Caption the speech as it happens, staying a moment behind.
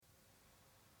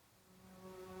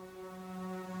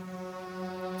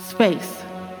Space,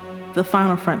 the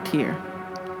final frontier,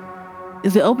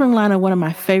 is the opening line of one of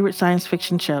my favorite science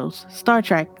fiction shows, Star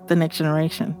Trek: The Next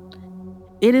Generation.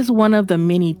 It is one of the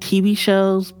many TV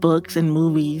shows, books, and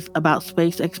movies about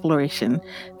space exploration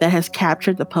that has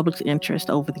captured the public's interest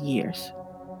over the years.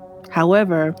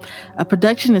 However, a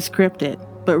production is scripted,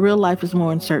 but real life is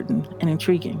more uncertain and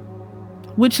intriguing.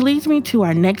 Which leads me to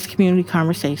our next community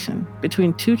conversation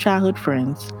between two childhood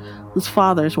friends whose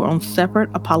fathers were on separate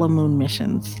Apollo moon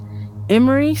missions.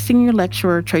 Emory senior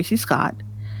lecturer Tracy Scott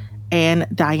and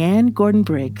Diane Gordon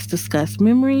Briggs discuss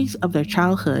memories of their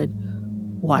childhood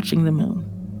watching the moon.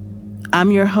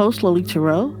 I'm your host, Lolita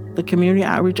Rowe, the Community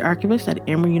Outreach Archivist at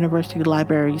Emory University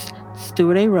Library's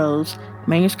Stuart A. Rose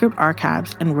Manuscript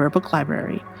Archives and Rare Book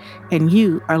Library, and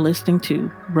you are listening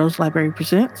to Rose Library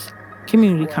Presents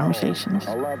Community 12, Conversations.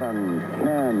 11,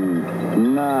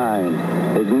 10, 9,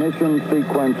 ignition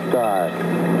sequence start.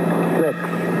 6,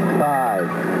 5,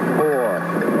 4,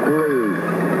 3,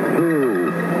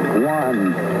 2,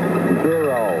 1,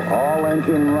 0. All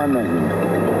engine running.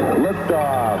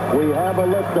 Liftoff. We have a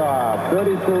liftoff.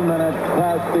 32 minutes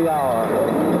past the hour.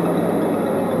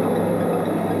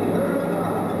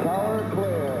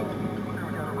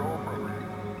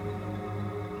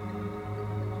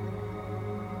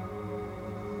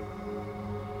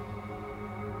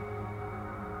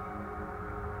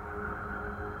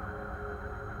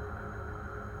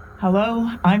 Hello,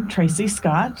 I'm Tracy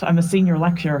Scott. I'm a senior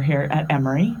lecturer here at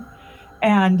Emory,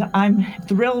 and I'm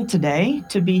thrilled today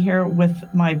to be here with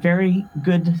my very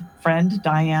good friend,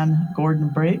 Diane Gordon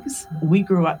Briggs. We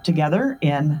grew up together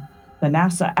in the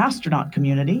NASA astronaut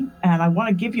community, and I want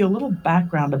to give you a little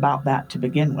background about that to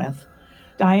begin with.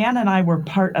 Diane and I were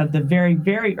part of the very,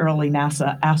 very early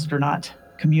NASA astronaut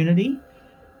community.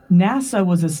 NASA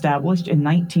was established in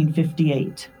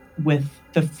 1958 with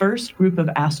the first group of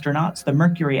astronauts, the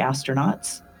Mercury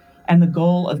astronauts, and the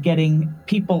goal of getting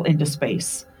people into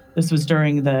space. This was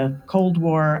during the Cold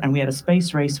War, and we had a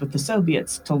space race with the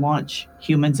Soviets to launch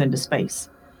humans into space.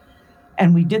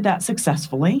 And we did that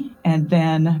successfully. And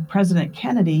then President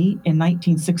Kennedy in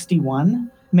 1961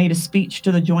 made a speech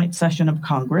to the joint session of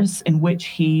Congress in which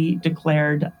he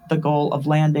declared the goal of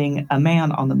landing a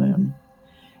man on the moon.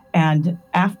 And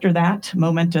after that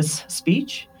momentous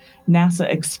speech, NASA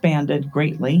expanded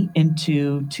greatly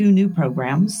into two new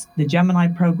programs, the Gemini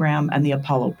program and the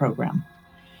Apollo program.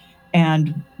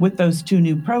 And with those two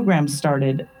new programs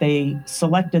started, they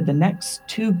selected the next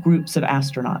two groups of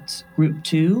astronauts, Group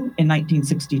 2 in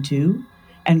 1962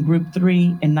 and Group 3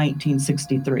 in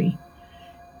 1963.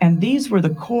 And these were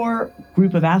the core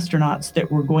group of astronauts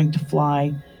that were going to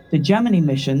fly the Gemini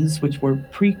missions, which were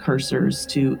precursors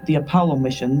to the Apollo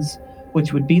missions,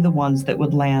 which would be the ones that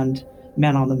would land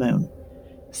men on the moon.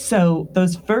 So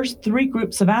those first three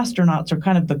groups of astronauts are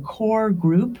kind of the core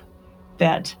group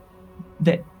that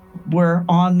were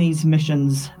on these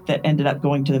missions that ended up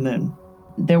going to the moon.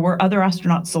 There were other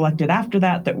astronauts selected after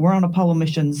that were on Apollo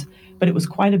missions, but it was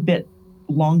quite a bit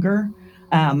longer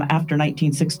after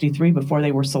 1963 before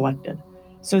they were selected.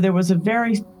 So there was a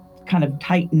very kind of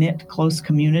tight-knit, close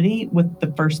community with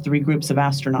the first three groups of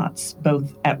astronauts,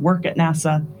 both at work at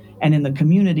NASA and in the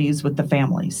communities with the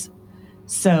families.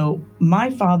 So my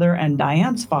father and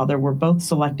Diane's father were both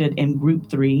selected in Group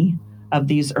 3 of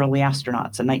these early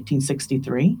astronauts in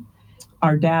 1963.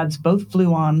 Our dads both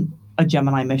flew on a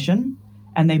Gemini mission,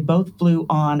 and they both flew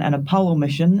on an Apollo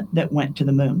mission that went to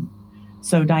the moon.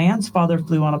 So Diane's father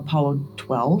flew on Apollo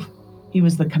 12. He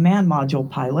was the command module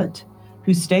pilot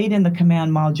who stayed in the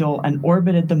command module and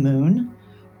orbited the moon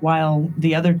while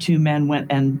the other two men went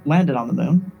and landed on the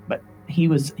moon. But he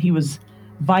was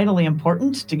vitally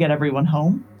important to get everyone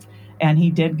home, and he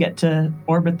did get to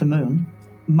orbit the moon.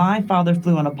 My father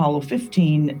flew on Apollo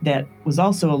 15 that was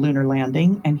also a lunar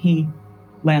landing, and he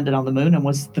landed on the moon and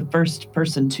was the first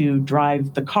person to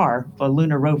drive the car, the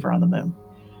lunar rover, on the moon.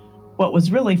 What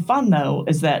was really fun, though,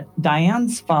 is that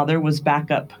Diane's father was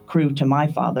backup crew to my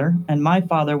father, and my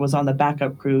father was on the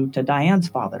backup crew to Diane's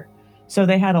father. So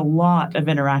they had a lot of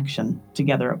interaction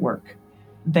together at work.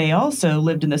 They also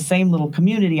lived in the same little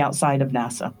community outside of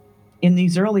NASA. In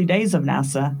these early days of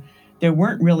NASA, there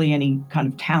weren't really any kind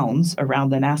of towns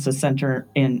around the NASA center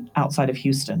outside of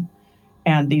Houston.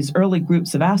 And these early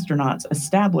groups of astronauts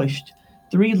established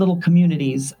three little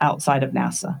communities outside of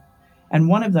NASA. And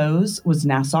one of those was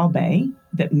Nassau Bay,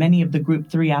 that many of the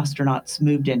Group 3 astronauts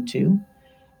moved into.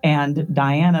 And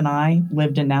Diane and I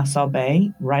lived in Nassau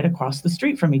Bay right across the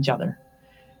street from each other.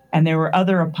 And there were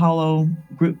other Apollo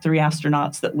Group 3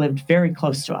 astronauts that lived very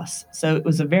close to us. So it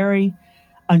was a very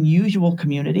unusual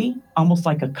community, almost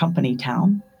like a company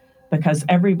town. because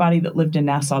everybody that lived in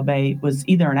Nassau Bay was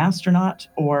either an astronaut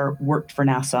or worked for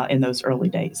NASA in those early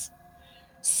days.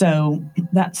 So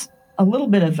that's a little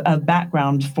bit of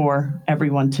background for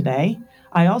everyone today.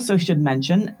 I also should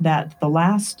mention that the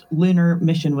last lunar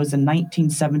mission was in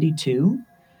 1972.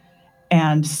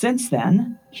 And since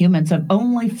then, humans have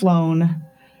only flown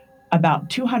about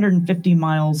 250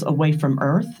 miles away from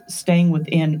Earth, staying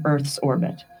within Earth's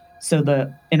orbit. So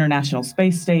the International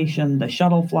Space Station, the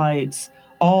shuttle flights,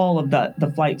 all of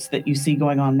the flights that you see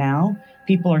going on now,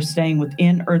 people are staying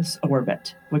within Earth's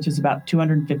orbit, which is about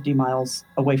 250 miles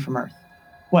away from Earth.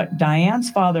 What Diane's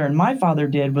father and my father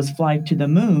did was fly to the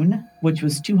moon, which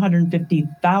was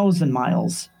 250,000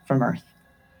 miles from Earth.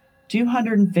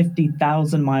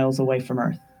 250,000 miles away from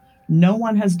Earth. No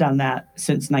one has done that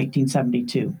since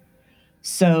 1972.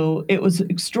 So it was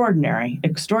extraordinary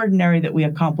that we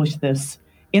accomplished this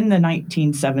in the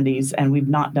 1970s, and we've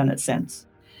not done it since.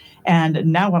 And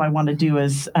now what I want to do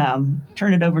is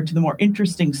turn it over to the more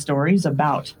interesting stories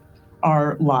about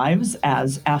our lives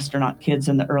as astronaut kids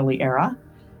in the early era.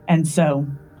 And so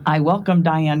I welcome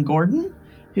Diane Gordon,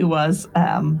 who was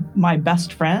my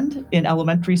best friend in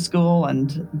elementary school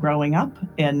and growing up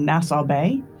in Nassau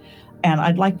Bay. And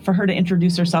I'd like for her to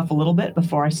introduce herself a little bit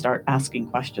before I start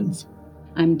asking questions.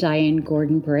 I'm Diane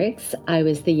Gordon Briggs. I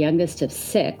was the youngest of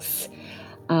six,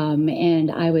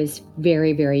 and I was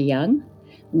very, very young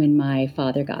when my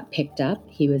father got picked up.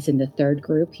 He was in the third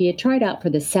group. He had tried out for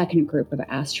the second group of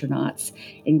astronauts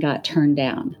and got turned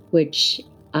down, which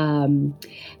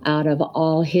out of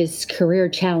all his career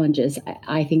challenges,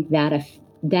 I think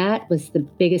that was the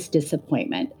biggest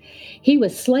disappointment. He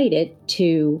was slated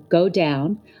to go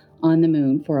down on the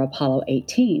moon for Apollo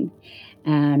 18,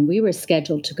 and we were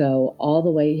scheduled to go all the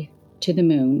way to the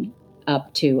moon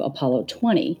up to Apollo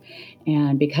 20.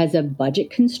 And because of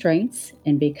budget constraints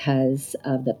and because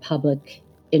of the public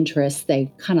interest,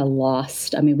 they kind of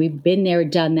lost. I mean, we've been there,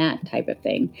 done that type of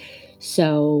thing.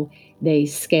 So they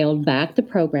scaled back the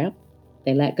program.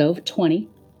 They let go of 20.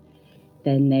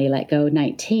 Then they let go of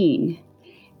 19.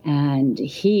 And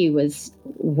he was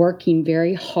working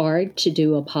very hard to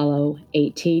do Apollo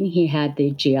 18. He had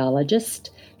the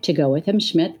geologist to go with him,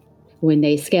 Schmidt. When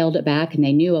they scaled it back and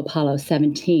they knew Apollo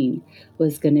 17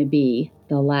 was going to be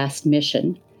the last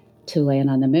mission to land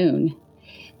on the moon,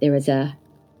 there was a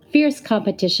fierce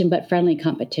competition, but friendly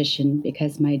competition,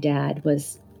 because my dad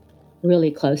was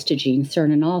really close to Gene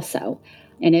Cernan also.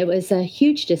 And it was a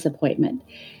huge disappointment.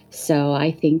 So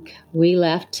I think we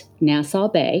left Nassau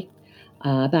Bay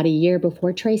about a year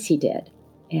before Tracy did.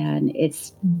 And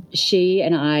she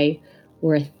and I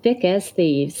were thick as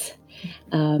thieves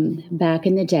back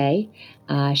in the day.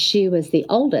 She was the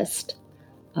oldest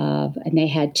and they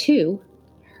had two,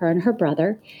 her and her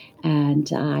brother.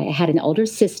 And I had an older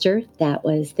sister that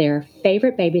was their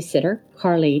favorite babysitter,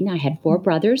 Carlene. I had four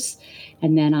brothers,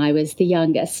 and then I was the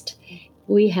youngest.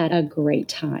 We had a great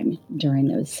time during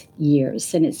those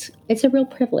years, and it's a real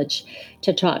privilege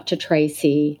to talk to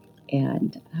Tracy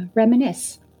and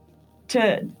reminisce.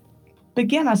 To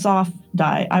begin us off,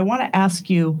 Di, I want to ask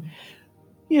you,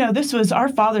 our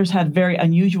fathers had very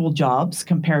unusual jobs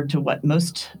compared to what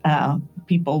most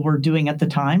people were doing at the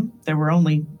time. There were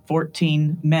only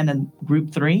 14 men in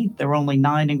Group 3. There were only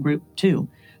 9 in Group 2.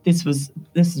 This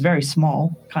is very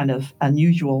small, kind of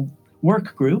unusual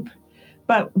work group.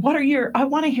 But I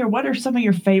want to hear, what are some of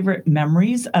your favorite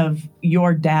memories of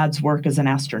your dad's work as an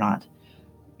astronaut?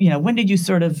 When did you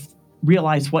sort of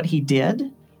realize what he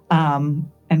did?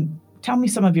 And tell me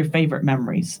some of your favorite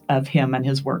memories of him and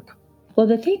his work. Well,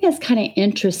 the thing that's kind of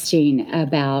interesting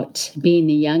about being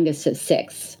the youngest of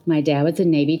 6, my dad was a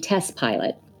Navy test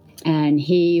pilot, and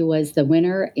he was the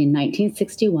winner in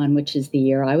 1961, which is the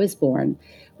year I was born,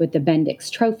 with the Bendix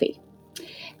Trophy.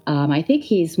 I think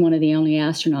he's one of the only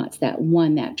astronauts that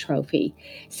won that trophy.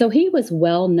 So he was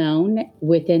well known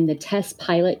within the test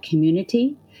pilot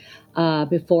community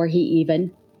before he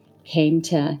even came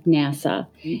to NASA.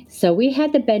 So we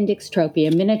had the Bendix Trophy,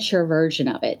 a miniature version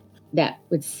of it that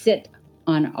would sit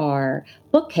on our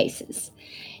bookcases.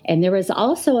 And there was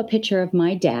also a picture of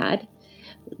my dad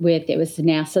it was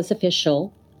NASA's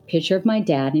official picture of my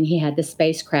dad, and he had the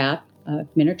spacecraft,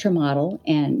 miniature model.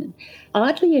 And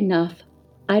oddly enough,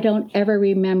 I don't ever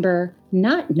remember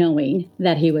not knowing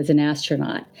that he was an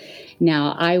astronaut.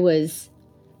 Now, I was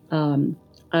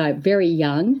very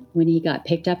young when he got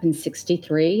picked up in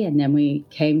 63, and then we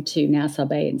came to Nassau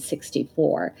Bay in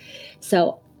 64.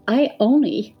 So I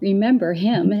only remember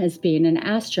him as being an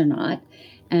astronaut.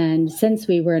 And since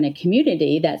we were in a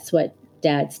community, that's what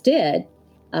dads did,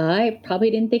 I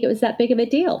probably didn't think it was that big of a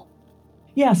deal.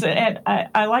 Yes, and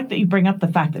I like that you bring up the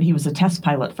fact that he was a test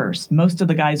pilot first. Most of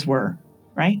the guys were,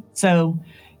 right? So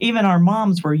even our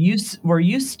moms were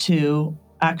used to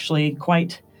actually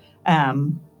quite,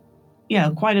 um,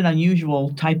 quite an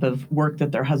unusual type of work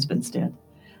that their husbands did.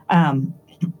 Um,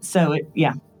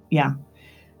 yeah, yeah.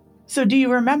 So do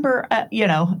you remember,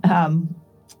 kind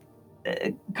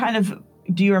of,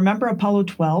 do you remember Apollo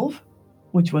 12,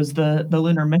 which was the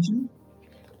lunar mission?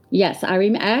 Yes, I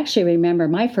actually remember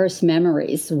my first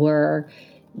memories were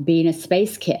being a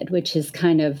space kid, which is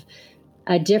kind of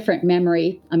a different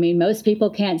memory. I mean, most people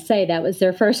can't say that was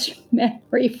their first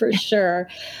memory for sure.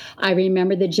 I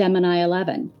remember the Gemini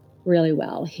 11 really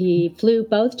well. He flew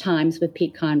both times with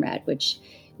Pete Conrad, which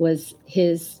was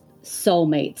his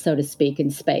soulmate, so to speak,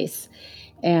 in space.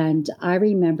 And I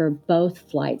remember both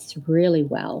flights really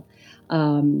well.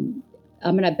 Um,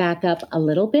 I'm going to back up a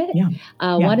little bit. Yeah,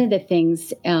 yeah. One of the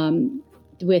things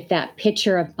with that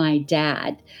picture of my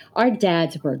dad, our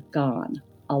dads were gone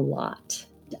a lot.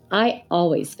 I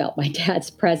always felt my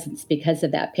dad's presence because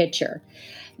of that picture.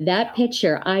 That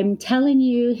picture, I'm telling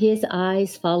you, his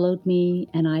eyes followed me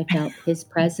and I felt his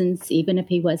presence, even if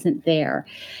he wasn't there.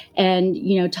 And,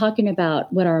 talking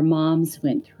about what our moms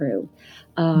went through.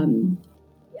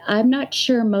 I'm not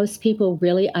sure most people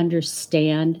really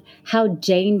understand how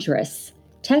dangerous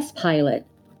test pilot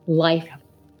life,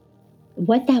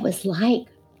 what that was like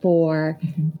for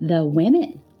the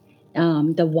women,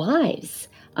 the wives.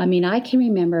 I mean, I can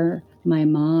remember my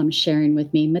mom sharing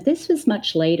with me, but this was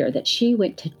much later, that she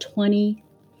went to 20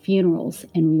 funerals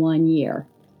in 1 year.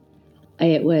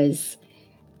 It was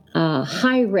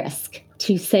high risk,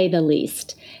 to say the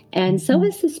least. And so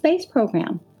was the space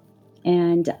program.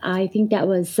 And I think that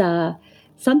was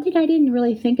something I didn't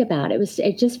really think about.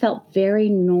 It just felt very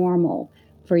normal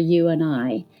for you and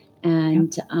I.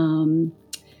 And,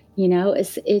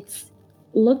 it's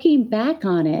looking back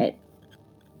on it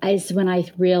is when I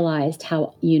realized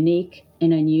how unique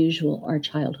and unusual our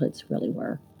childhoods really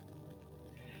were.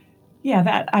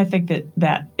 Yeah, I think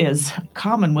that is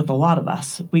common with a lot of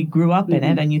us. We grew up in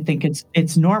it, and you think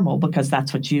it's normal because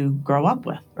that's what you grow up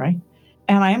with, right?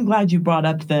 And I am glad you brought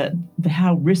up the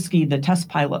how risky the test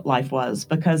pilot life was,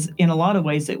 because in a lot of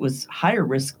ways it was higher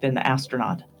risk than the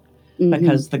astronaut,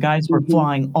 because the guys were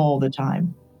flying all the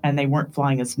time and they weren't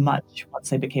flying as much once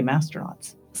they became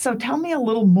astronauts. So tell me a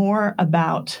little more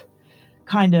about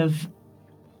kind of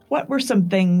what were some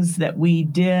things that we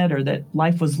did or that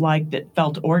life was like that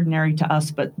felt ordinary to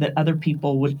us, but that other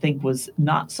people would think was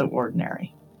not so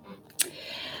ordinary?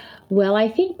 Well, I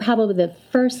think probably the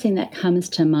first thing that comes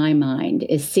to my mind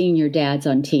is seeing your dads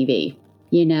on TV,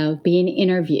 being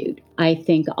interviewed. I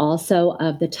think also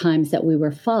of the times that we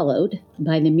were followed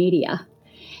by the media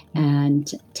and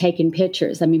taking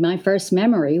pictures. I mean, my first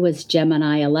memory was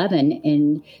Gemini 11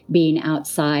 and being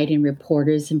outside and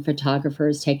reporters and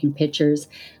photographers taking pictures.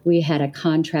 We had a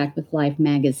contract with Life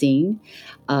magazine.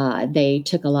 They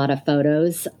took a lot of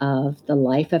photos of the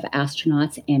life of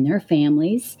astronauts and their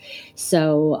families.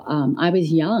 So I was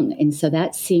young, and so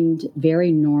that seemed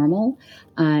very normal.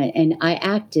 And I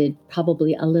acted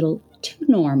probably a little too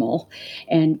normal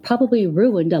and probably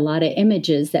ruined a lot of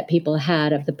images that people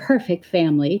had of the perfect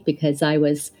family, because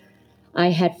I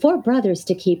had 4 brothers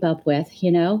to keep up with,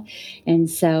 and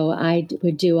so I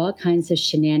would do all kinds of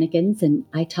shenanigans, and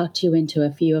I talked you into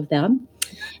a few of them.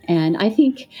 And I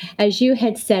think, as you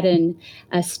had said in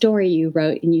a story you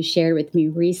wrote and you shared with me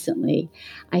recently,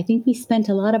 I think we spent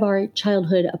a lot of our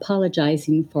childhood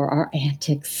apologizing for our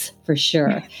antics, for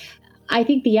sure. I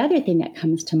think the other thing that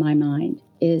comes to my mind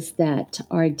is that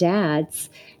our dads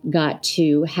got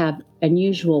to have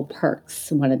unusual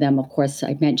perks. One of them, of course,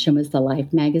 I mentioned was the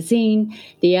Life magazine.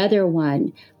 The other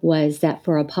one was that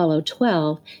for Apollo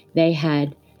 12, they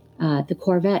had the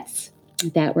Corvettes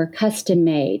that were custom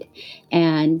made.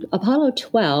 And Apollo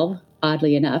 12,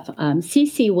 oddly enough,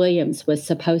 C.C. Williams was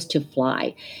supposed to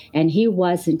fly, and he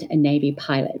wasn't a Navy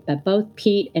pilot, but both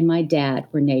Pete and my dad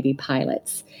were Navy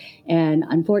pilots. And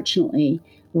unfortunately,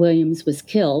 Williams was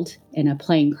killed in a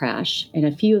plane crash, and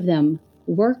a few of them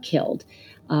were killed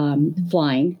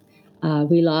flying.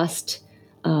 We lost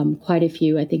quite a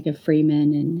few, I think, of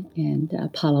Freeman and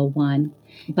Apollo 1.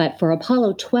 But for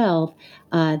Apollo 12,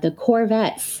 the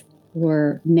Corvettes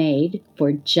were made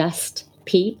for just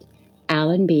Pete,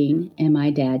 Alan Bean, and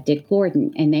my dad, Dick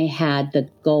Gordon, and they had the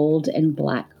gold and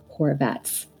black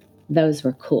Corvettes. Those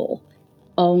were cool.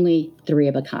 Only 3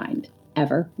 of a kind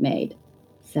ever made.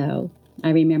 So I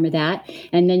remember that.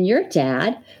 And then your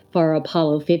dad, for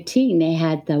Apollo 15, they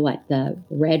had the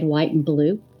red, white, and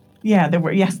blue Yeah, there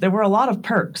were a lot of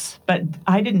perks, but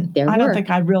I don't think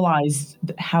I realized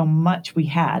how much we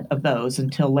had of those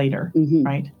until later,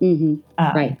 right?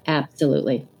 Right,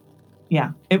 absolutely.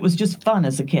 Yeah, it was just fun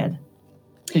as a kid.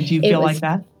 Did you feel like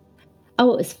that?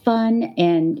 Oh, it was fun.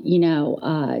 And,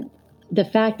 the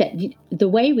fact that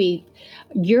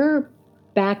your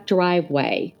back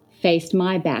driveway faced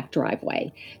my back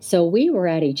driveway. So we were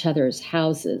at each other's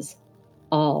houses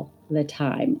all the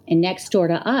time. And next door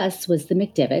to us was the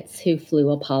McDivitts, who flew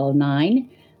Apollo 9.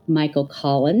 Michael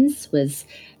Collins was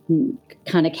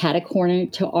kind of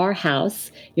catacorner to our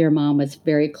house. Your mom was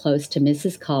very close to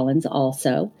Mrs. Collins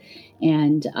also.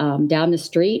 And down the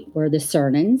street were the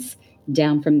Cernans.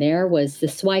 Down from there was the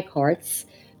Swikarts,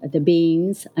 the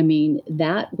Beans. I mean,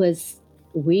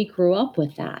 we grew up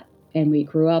with that. And we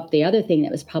grew up, the other thing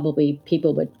that was probably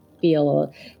people would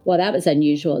feel, well, that was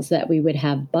unusual, is that we would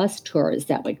have bus tours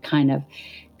that would kind of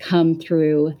come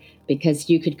through, because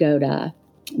you could go to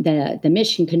the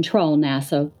Mission Control,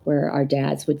 NASA, where our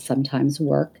dads would sometimes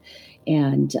work.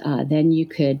 And then you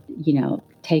could,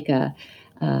 take a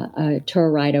tour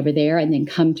ride over there and then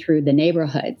come through the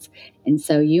neighborhoods. And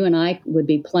so you and I would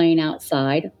be playing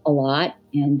outside a lot,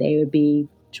 and they would be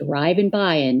driving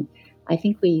by. And I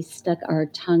think we stuck our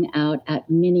tongue out at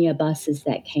many a buses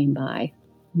that came by,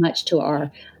 much to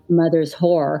our mother's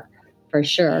horror, for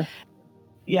sure.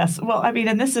 Yes. Well,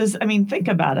 think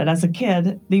about it. As a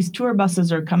kid, these tour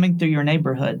buses are coming through your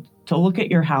neighborhood to look at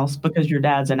your house because your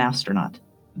dad's an astronaut.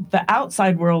 The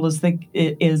outside world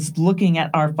is looking at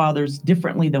our fathers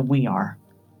differently than we are,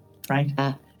 right?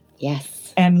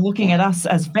 Yes. And looking at us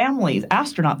as families,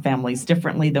 astronaut families,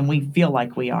 differently than we feel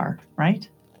like we are, right?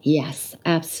 Yes,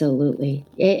 absolutely.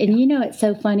 And it's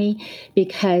so funny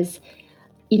because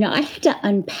I had to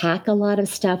unpack a lot of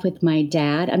stuff with my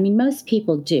dad. I mean, most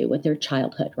people do with their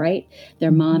childhood, right?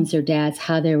 Their moms or dads,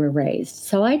 how they were raised.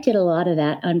 So I did a lot of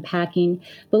that unpacking,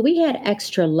 but we had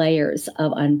extra layers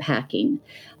of unpacking.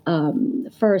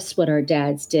 First, what our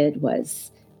dads did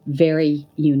was very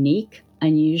unique,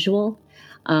 unusual.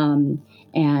 And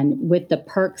with the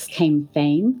perks came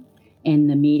fame in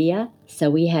the media. So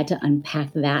we had to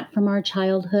unpack that from our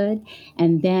childhood,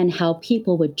 and then how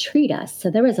people would treat us.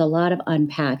 So there was a lot of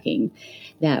unpacking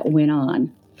that went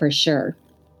on, for sure.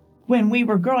 When we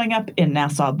were growing up in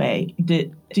Nassau Bay,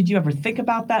 did you ever think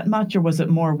about that much, or was it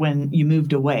more when you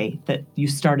moved away that you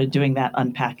started doing that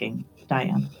unpacking,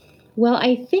 Diane? Well,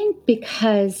 I think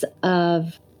because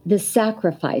of the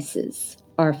sacrifices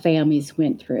our families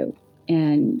went through,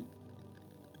 and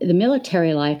the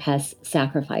military life has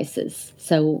sacrifices.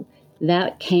 So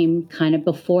that came kind of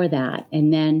before that.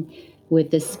 And then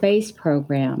with the space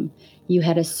program, you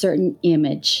had a certain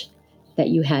image that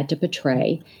you had to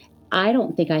portray. I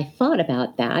don't think I thought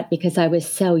about that because I was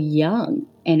so young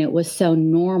and it was so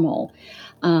normal.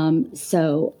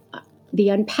 So the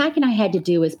unpacking I had to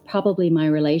do was probably my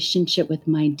relationship with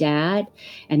my dad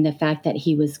and the fact that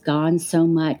he was gone so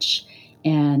much,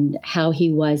 and how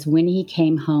he was when he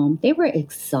came home. They were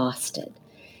exhausted.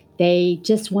 They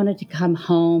just wanted to come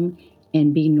home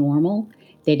and be normal.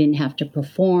 They didn't have to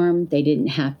perform. They didn't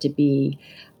have to be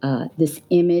this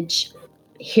image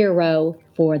hero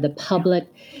for the public.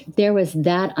 There was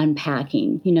that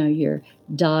unpacking, your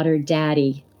daughter,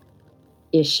 daddy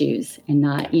issues, and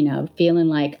not, feeling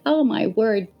like, oh my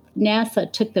word,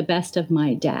 NASA took the best of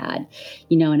my dad,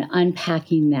 and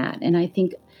unpacking that. And I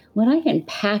think when I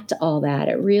unpacked all that,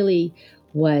 it really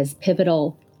was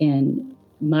pivotal in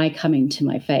my coming to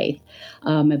my faith.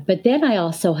 But then I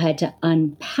also had to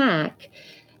unpack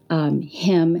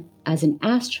him as an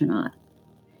astronaut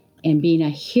and being a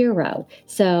hero.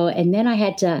 So, and then I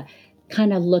had to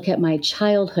kind of look at my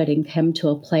childhood and come to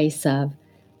a place of,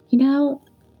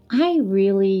 I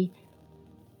really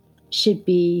should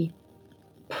be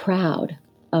proud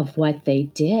of what they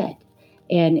did.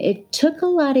 And it took a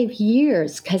lot of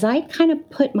years because I kind of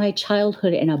put my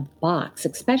childhood in a box,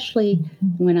 especially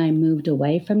when I moved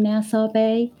away from Nassau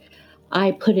Bay.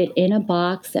 I put it in a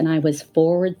box and I was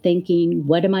forward thinking,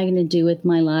 what am I going to do with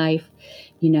my life?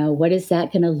 What is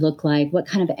that going to look like? What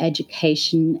kind of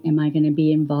education am I going to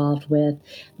be involved with?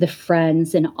 The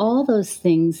friends and all those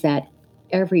things that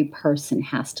every person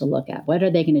has to look at. What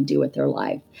are they going to do with their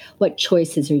life? What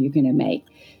choices are you going to make?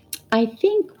 I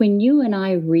think when you and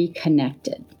I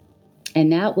reconnected,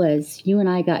 and that was, you and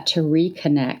I got to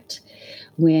reconnect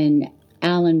when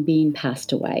Alan Bean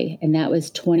passed away, and that was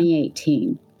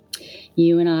 2018.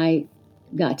 You and I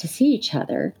got to see each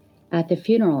other at the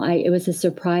funeral. It was a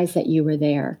surprise that you were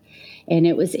there. And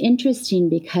it was interesting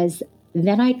because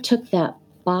then I took that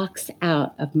box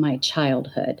out of my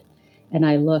childhood and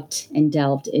I looked and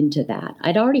delved into that.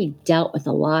 I'd already dealt with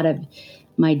a lot of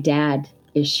my dad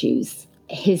issues,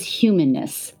 his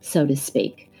humanness, so to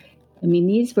speak. I mean,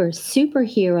 these were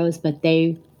superheroes, but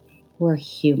they were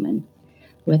human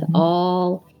with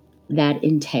all that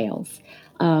entails.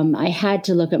 I had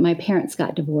to look at, my parents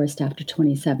got divorced after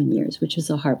 27 years, which was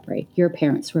a heartbreak. Your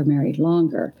parents were married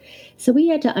longer. So we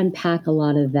had to unpack a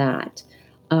lot of that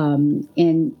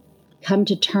and come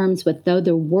to terms with, though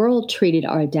the world treated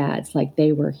our dads like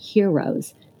they were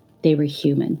heroes, they were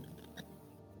human.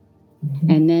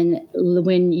 And then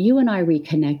when you and I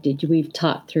reconnected, we've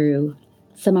talked through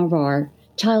some of our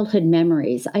childhood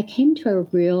memories. I came to a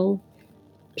real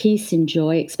peace and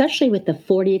joy, especially with the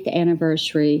 40th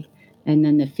anniversary and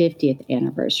then the 50th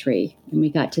anniversary. And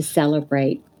we got to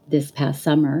celebrate this past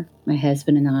summer. My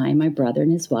husband and I, my brother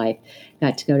and his wife,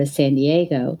 got to go to San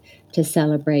Diego to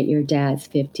celebrate your dad's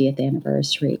 50th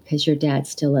anniversary, because your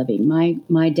dad's still living.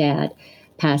 My dad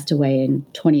passed away in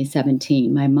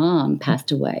 2017. My mom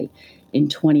passed away in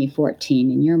 2014,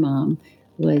 and your mom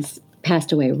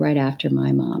passed away right after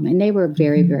my mom. And they were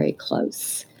very, very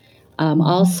close.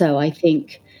 Also, I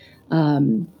think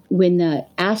when the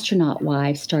astronaut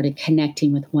wives started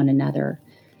connecting with one another,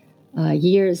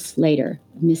 years later,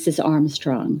 Mrs.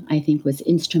 Armstrong, I think, was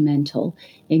instrumental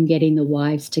in getting the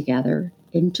wives together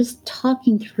and just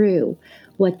talking through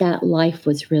what that life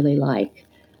was really like.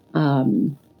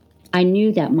 I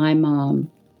knew that my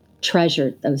mom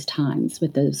treasured those times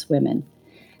with those women.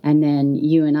 And then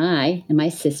you and I and my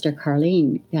sister,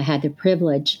 Carlene, had the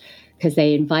privilege, because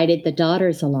they invited the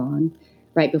daughters along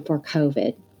right before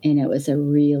COVID. And it was a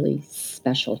really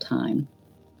special time.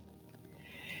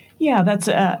 Yeah, that's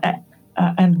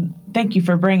and thank you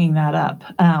for bringing that up.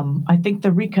 I think the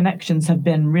reconnections have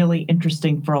been really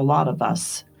interesting for a lot of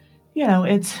us. You know,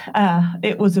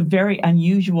 it was a very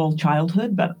unusual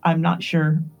childhood, but I'm not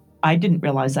sure, I didn't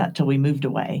realize that till we moved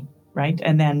away, right?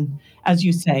 And then, as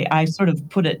you say, I sort of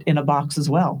put it in a box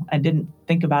as well. I didn't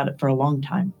think about it for a long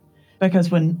time.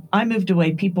 Because when I moved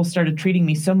away, people started treating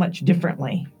me so much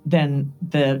differently than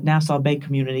the Nassau Bay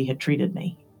community had treated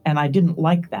me. And I didn't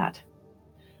like that,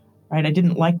 right? I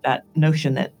didn't like that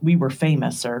notion that we were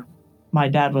famous or my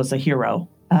dad was a hero.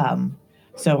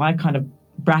 So I kind of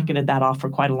bracketed that off for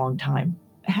quite a long time.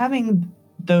 Having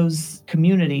those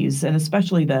communities, and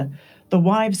especially the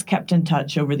wives, kept in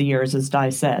touch over the years, as Di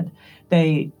said.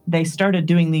 They started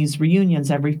doing these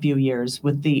reunions every few years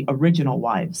with the original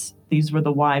wives. These were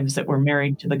the wives that were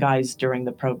married to the guys during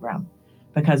the program,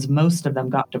 because most of them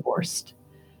got divorced.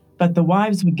 But the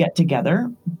wives would get together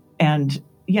and,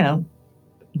 you know,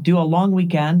 do a long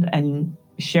weekend and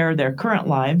share their current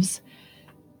lives,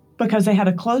 because they had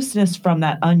a closeness from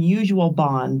that unusual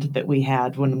bond that we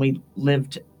had when we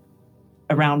lived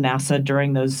around NASA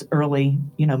during those early,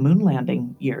 moon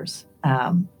landing years.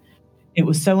 It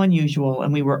was so unusual,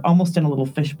 and we were almost in a little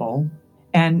fishbowl.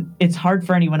 And it's hard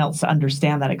for anyone else to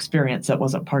understand that experience that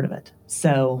wasn't part of it.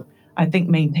 So I think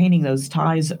maintaining those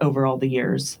ties over all the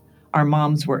years, our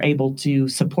moms were able to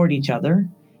support each other,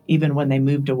 even when they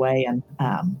moved away and,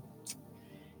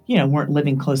 weren't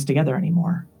living close together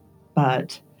anymore.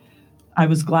 But I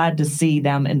was glad to see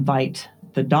them invite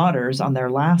the daughters on their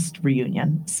last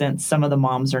reunion, since some of the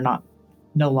moms are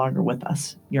no longer with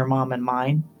us, your mom and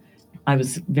mine. I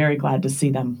was very glad to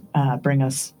see them bring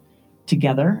us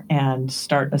together and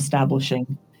start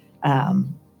establishing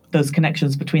those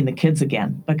connections between the kids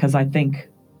again, because I think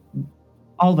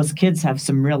all of us kids have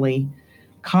some really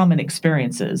common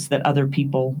experiences that other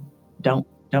people don't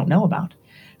know about.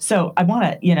 So I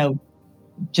want to,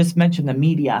 just mention the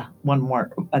media one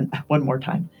more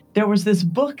time. There was this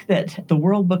book that the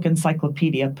World Book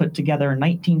Encyclopedia put together in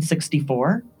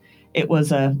 1964. It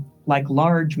was a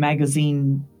large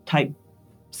magazine type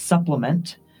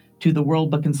supplement to the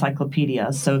World Book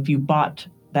Encyclopedia. So if you bought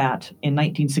that in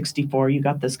 1964, you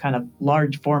got this kind of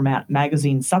large format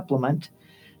magazine supplement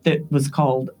that was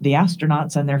called The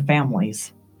Astronauts and Their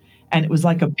Families. And it was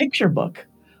like a picture book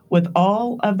with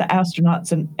all of the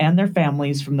astronauts and their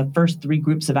families from the first 3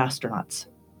 groups of astronauts.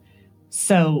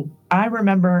 So I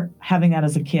remember having that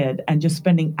as a kid and just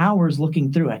spending hours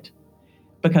looking through it,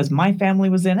 because my family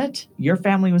was in it, your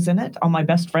family was in it, all my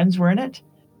best friends were in it.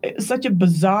 It was such a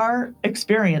bizarre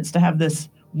experience to have this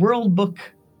World Book,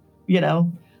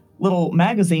 little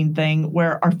magazine thing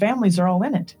where our families are all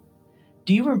in it.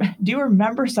 Do you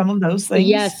remember some of those things?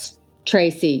 Yes,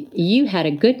 Tracy, you had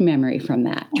a good memory from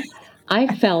that.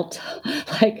 I felt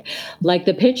like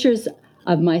the pictures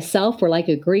of myself were like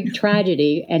a Greek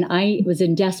tragedy, and I was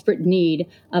in desperate need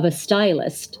of a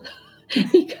stylist,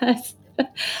 because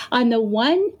on the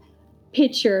one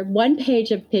page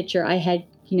of picture, I had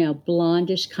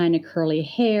blondish kind of curly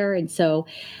hair. And so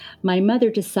my mother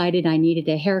decided I needed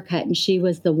a haircut, and she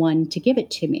was the one to give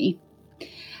it to me.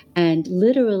 And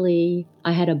literally,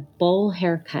 I had a bowl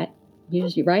haircut,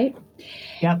 usually, right?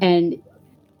 Yep. And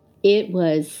it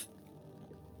was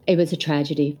a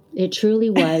tragedy. It truly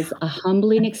was a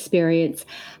humbling experience.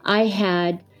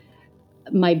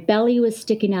 My belly was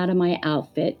sticking out of my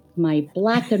outfit. My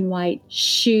black and white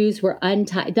shoes were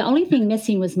untied. The only thing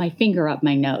missing was my finger up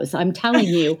my nose. I'm telling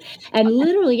you. And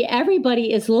literally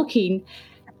everybody is looking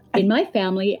in my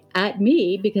family at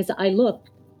me because I look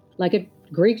like a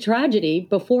Greek tragedy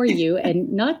before you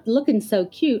and not looking so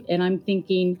cute. And I'm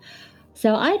thinking,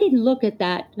 so I didn't look at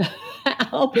that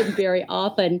album very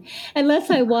often unless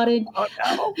I wanted,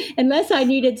 unless I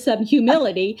needed some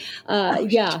humility.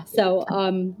 Yeah. So,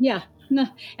 yeah.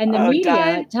 And the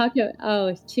media talked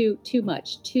about, too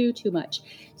much.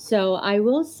 So I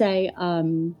will say,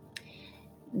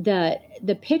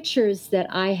 the pictures that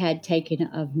I had taken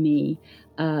of me,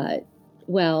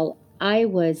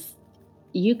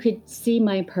 you could see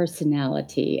my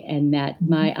personality and that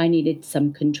I needed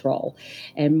some control.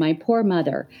 And my poor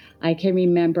mother, I can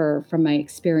remember from my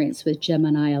experience with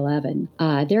Gemini 11,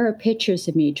 there are pictures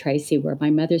of me, Tracy, where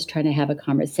my mother's trying to have a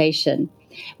conversation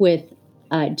with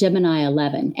Gemini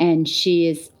 11, and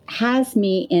she has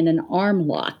me in an arm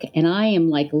lock, and I am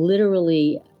like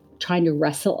literally trying to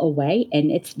wrestle away,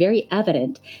 and it's very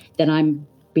evident that I'm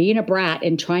being a brat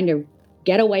and trying to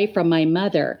get away from my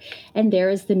mother. And there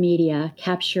is the media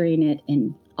capturing it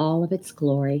in all of its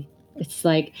glory. It's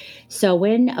like, so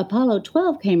when Apollo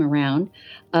 12 came around,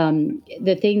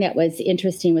 the thing that was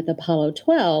interesting with Apollo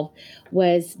 12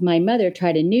 was my mother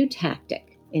tried a new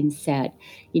tactic and said,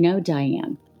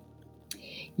 Diane,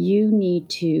 you need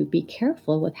to be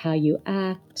careful with how you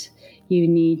act. You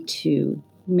need to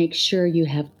make sure you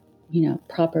have,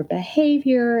 proper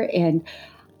behavior. And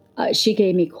she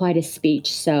gave me quite a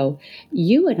speech. So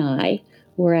you and I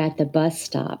were at the bus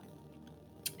stop,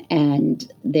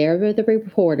 and there were the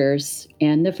reporters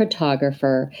and the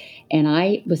photographer, and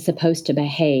I was supposed to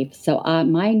behave. So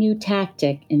my new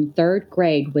tactic in third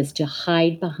grade was to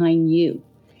hide behind you.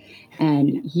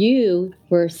 And you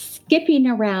were skipping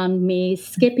around me,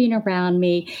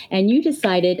 and you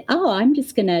decided, I'm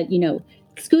just going to,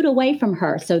 scoot away from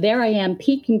her. So there I am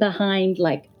peeking behind,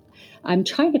 like I'm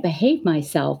trying to behave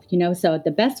myself, so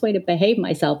the best way to behave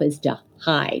myself is to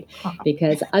hide,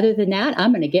 because other than that,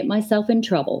 I'm going to get myself in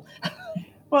trouble.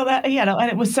 Well, and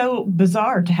it was so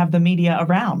bizarre to have the media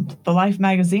around. The Life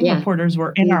magazine reporters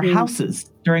were in our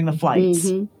houses during the flights,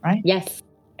 right? Yes.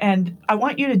 And I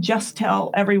want you to just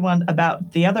tell everyone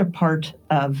about the other part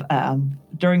of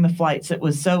during the flights that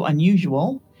was so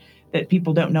unusual that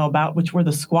people don't know about, which were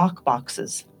the squawk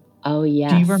boxes. Oh,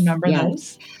 yes. Do you remember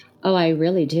those? Oh, I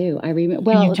really do. I remember.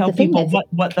 Well, can you tell people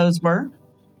what those were?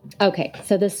 Okay.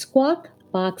 So the squawk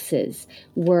boxes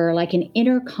were like an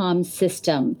intercom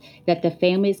system that the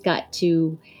families got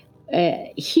to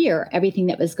hear everything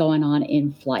that was going on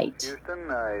in flight. Houston,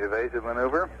 evasive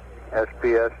maneuver,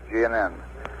 SPS GNN,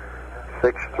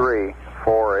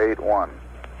 63481,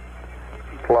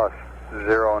 plus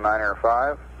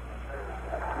 095,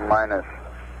 minus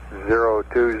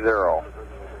 020,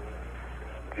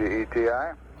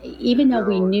 GETI. Even though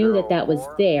we knew that was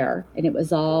there and it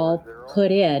was all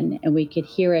put in and we could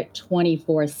hear it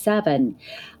 24/7,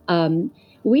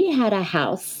 we had a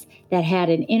house that had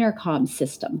an intercom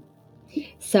system.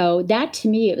 So that, to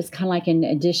me, it was kind of like an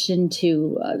addition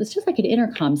to, it was just like an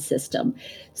intercom system.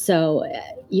 So,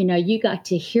 you got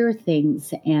to hear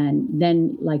things. And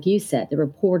then, like you said, the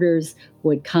reporters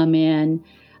would come in.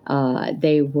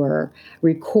 They were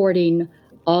recording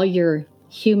all your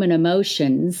human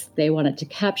emotions. They wanted to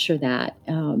capture that,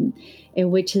 and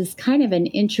which is kind of an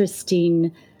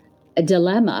interesting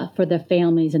dilemma for the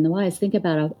families and the wives. Think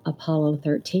about Apollo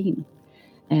 13.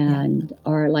 And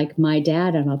or like my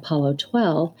dad on Apollo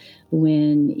 12,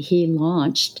 when he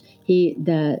launched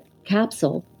the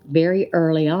capsule very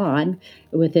early on,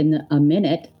 within a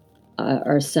minute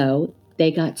or so,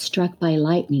 they got struck by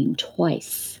lightning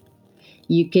twice.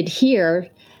 You could hear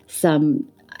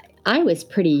I was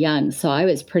pretty young, so I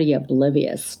was pretty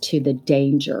oblivious to the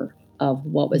danger of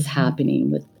what was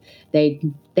happening with, they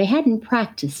hadn't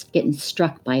practiced getting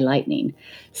struck by lightning.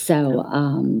 So,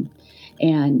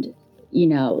 and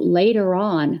later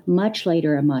on, much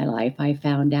later in my life, I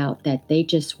found out that they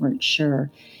just weren't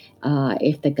sure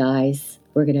if the guys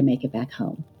were going to make it back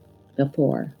home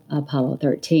before Apollo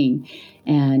 13.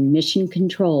 And Mission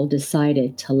Control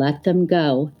decided to let them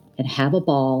go and have a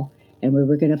ball, and we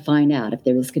were going to find out if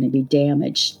there was going to be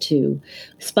damage to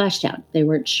splashdown. They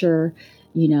weren't sure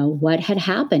what had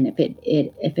happened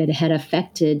if it had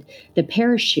affected the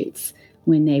parachutes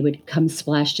when they would come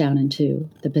splash down into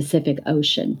the Pacific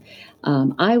Ocean.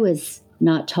 I was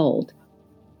not told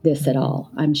this at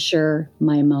all. I'm sure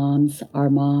our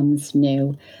moms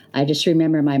knew. I just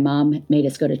remember my mom made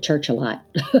us go to church a lot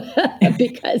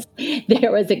because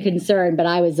there was a concern, but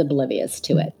I was oblivious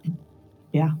to it.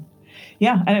 Yeah.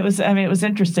 Yeah. And it was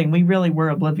interesting. We really were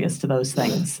oblivious to those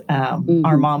things.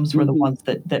 Our moms were the ones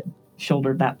that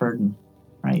shouldered that burden,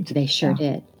 right? They sure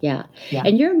did. Yeah. Yeah.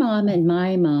 And your mom and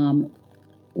my mom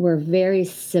were very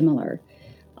similar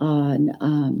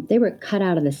on, they were cut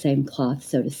out of the same cloth,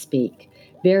 so to speak.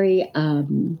 Very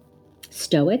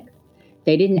stoic.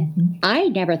 I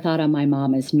never thought of my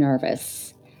mom as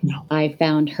nervous. No. I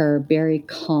found her very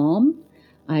calm.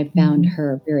 I found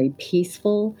her very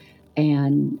peaceful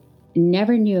and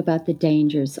never knew about the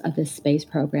dangers of the space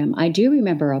program. I do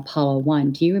remember Apollo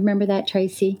 1. Do you remember that,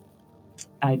 Tracy?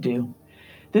 I do.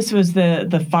 This was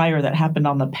the fire that happened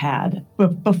on the pad.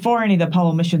 But before any of the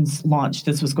Apollo missions launched,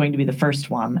 this was going to be the first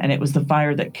one, and it was the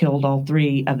fire that killed all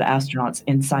 3 of the astronauts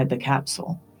inside the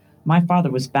capsule. My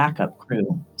father was backup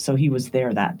crew, so he was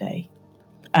there that day.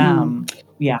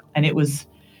 Yeah, and it was,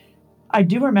 I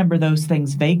do remember those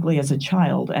things vaguely as a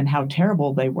child and how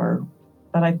terrible they were.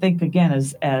 But I think, again,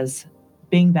 as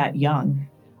being that young,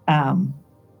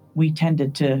 we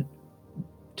tended to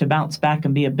bounce back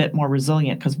and be a bit more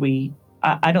resilient because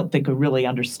I don't think we really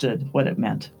understood what it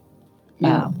meant.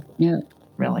 No.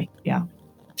 Really, yeah.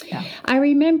 I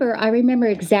remember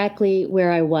exactly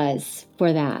where I was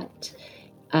for that.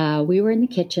 We were in the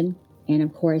kitchen, and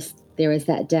of course, there was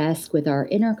that desk with our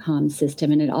intercom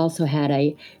system, and it also had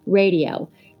a radio.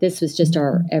 This was just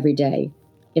our everyday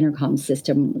intercom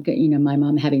system. My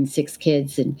mom having 6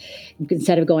 kids, and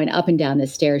instead of going up and down the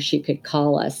stairs, she could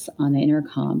call us on the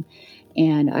intercom.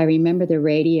 And I remember the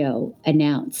radio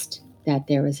announced that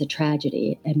there was a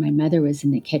tragedy, and my mother was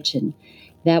in the kitchen.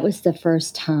 That was the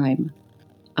first time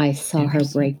I saw her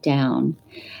break down,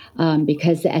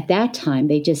 because at that time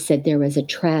they just said there was a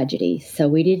tragedy. So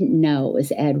we didn't know it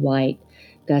was Ed White,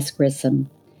 Gus Grissom,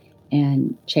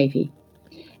 and Chaffee.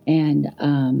 And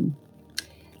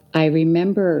I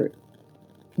remember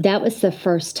that was the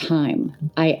first time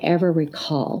I ever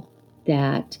recall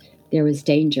that there was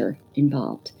danger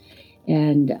involved.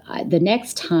 And the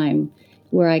next time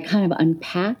where I kind of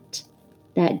unpacked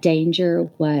that danger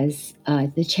was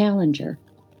the Challenger.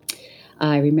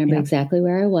 I remember exactly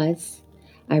where I was.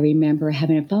 I remember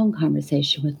having a phone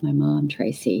conversation with my mom,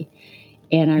 Tracy.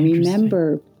 And I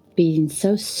remember being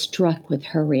so struck with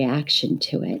her reaction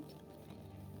to it,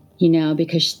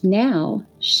 because now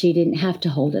she didn't have to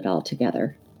hold it all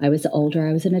together. I was older.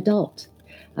 I was an adult.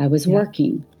 I was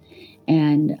working.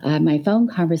 And my phone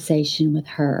conversation with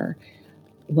her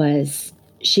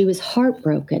she was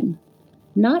heartbroken,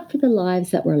 not for the lives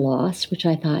that were lost, which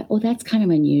I thought, that's kind of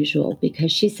unusual,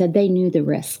 because she said they knew the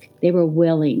risk. They were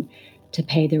willing to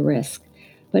pay the risk.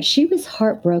 But she was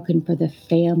heartbroken for the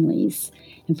families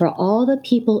and for all the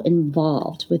people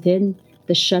involved within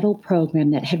the shuttle program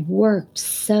that had worked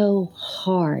so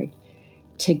hard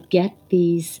to get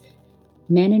these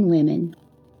men and women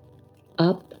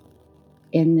up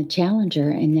in the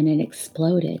Challenger, and then it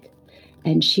exploded.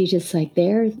 And she just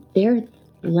they're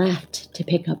left to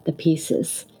pick up the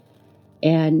pieces.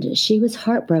 And she was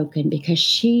heartbroken because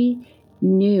she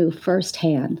knew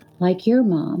firsthand, like your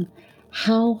mom,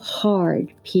 how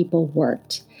hard people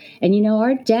worked. And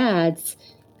our dads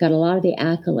got a lot of the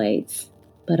accolades,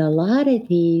 but a lot of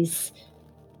these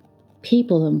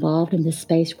people involved in the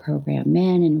space program,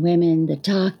 men and women, the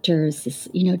doctors,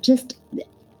 just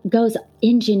goes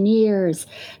engineers,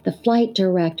 the flight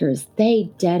directors, they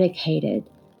dedicated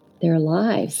their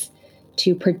lives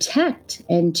to protect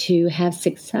and to have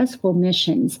successful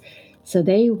missions. So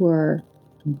they were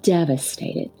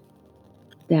devastated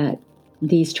that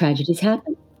these tragedies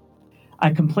happened.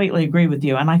 I completely agree with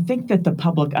you. And I think that the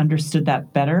public understood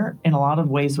that better in a lot of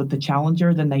ways with the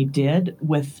Challenger than they did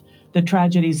with the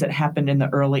tragedies that happened in the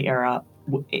early era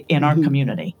in our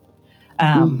community.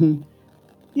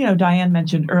 Diane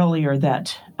mentioned earlier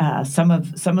that some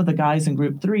of the guys in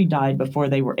Group 3 died before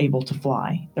they were able to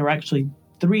fly. There were actually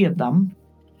 3 of them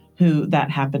who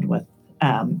that happened with.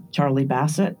 Charlie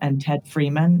Bassett and Ted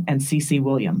Freeman and C.C.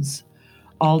 Williams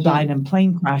all died in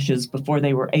plane crashes before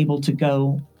they were able to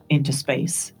go into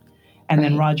space. And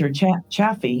then Roger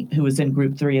Chaffee, who was in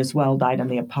Group 3 as well, died in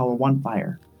the Apollo 1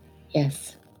 fire.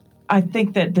 Yes. I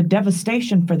think that the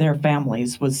devastation for their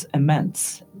families was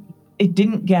immense. It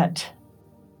didn't get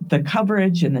the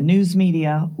coverage in the news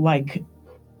media like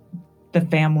the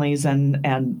families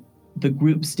and the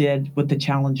groups did with the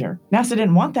Challenger. NASA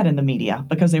didn't want that in the media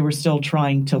because they were still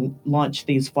trying to launch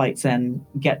these flights and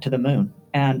get to the moon.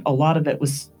 And a lot of it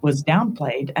was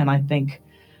downplayed. And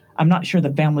I'm not sure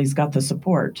the families got the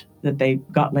support that they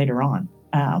got later on.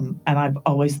 And I've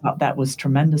always thought that was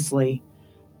tremendously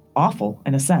awful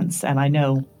in a sense. And I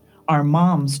know our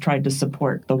moms tried to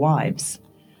support the wives,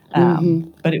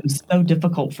 but it was so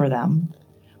difficult for them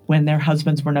when their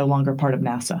husbands were no longer part of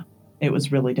NASA. It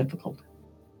was really difficult.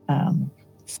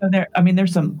 So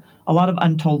there's a lot of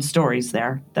untold stories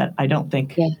there that I don't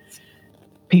think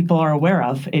people are aware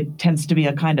of. It tends to be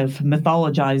a kind of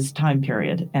mythologized time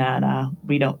period, and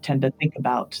we don't tend to think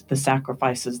about the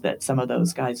sacrifices that some of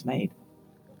those guys made,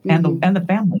 and the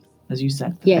families, as you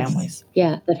said, the families.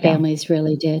 Yeah, the families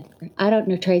really did. I don't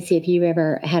know, Tracy, if you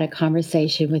ever had a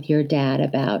conversation with your dad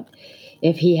about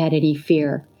if he had any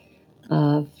fear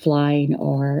of flying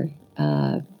or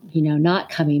not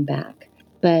coming back.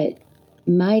 But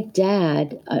my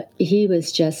dad, he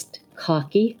was just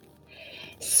cocky,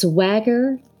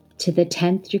 swagger to the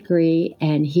 10th degree,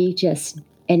 and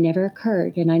it never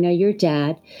occurred. And I know your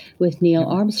dad with Neil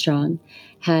Armstrong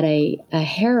had a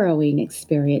harrowing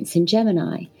experience in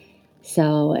Gemini.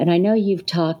 So, and I know you've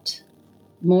talked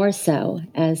more so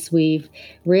as we've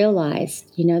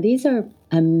realized, these are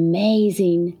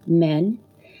amazing men,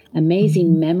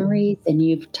 amazing memories, and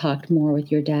you've talked more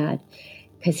with your dad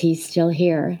because he's still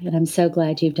here. And I'm so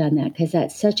glad you've done that because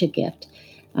that's such a gift.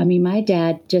 I mean, my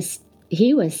dad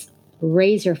he was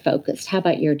razor focused. How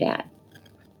about your dad?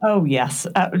 Oh, yes.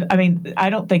 I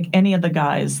don't think any of the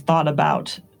guys thought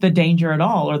about the danger at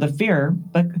all or the fear,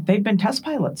 but they've been test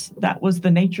pilots. That was the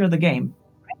nature of the game.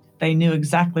 They knew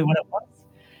exactly what it was.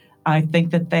 I think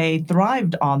that they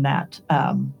thrived on that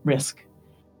risk.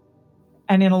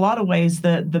 And in a lot of ways,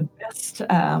 the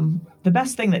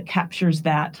best thing that captures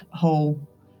that whole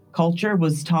culture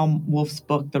was Tom Wolfe's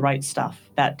book, The Right Stuff.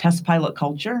 That test pilot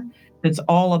culture that's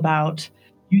all about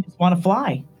you just want to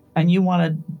fly and you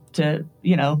want to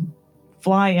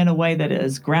fly in a way that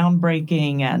is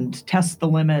groundbreaking and test the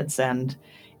limits and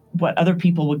what other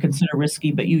people would consider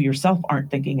risky, but you yourself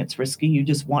aren't thinking it's risky. You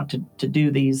just want to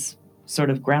do these sort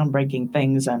of groundbreaking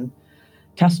things and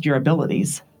test your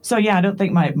abilities. So yeah, I don't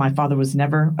think my father was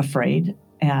never afraid,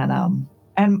 and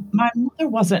my mother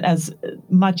wasn't as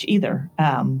much either.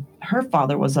 Her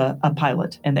father was a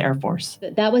pilot in the Air Force.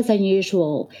 That was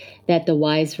unusual that the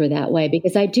wives were that way,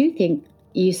 because I do think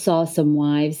you saw some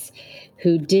wives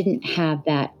who didn't have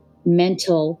that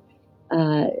mental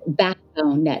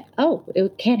backbone that,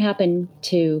 it can't happen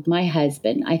to my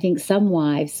husband. I think some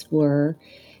wives were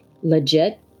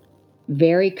legit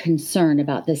very concerned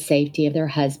about the safety of their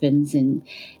husbands, and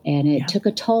it took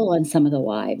a toll on some of the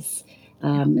wives.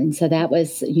 And so that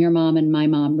was, your mom and my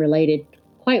mom related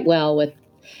quite well with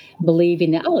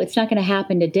believing that, it's not going to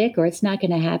happen to Dick or it's not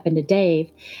going to happen to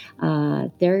Dave.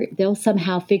 They'll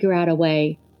somehow figure out a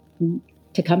way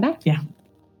to come back. Yeah.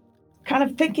 Kind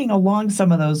of thinking along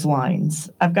some of those lines,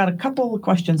 I've got a couple of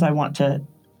questions I want to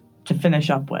finish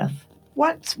up with.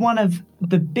 What's one of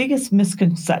the biggest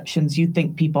misconceptions you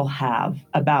think people have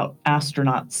about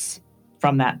astronauts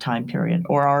from that time period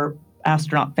or our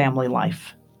astronaut family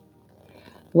life?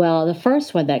 Well, the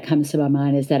first one that comes to my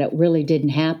mind is that it really didn't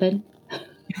happen.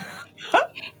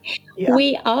 Yeah.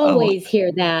 We always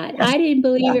hear that. Yes. I didn't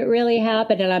believe it really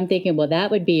happened. And I'm thinking, well,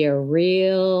 that would be a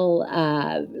real,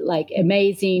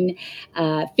 amazing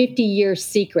 50-year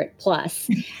secret plus.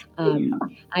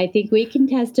 I think we can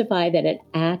testify that it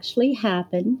actually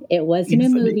happened. It wasn't a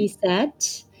movie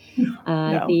set.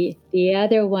 No. The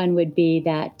other one would be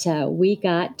that we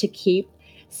got to keep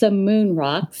some moon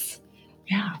rocks.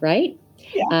 Yeah. Right?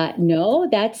 Yeah. No,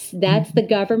 that's the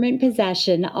government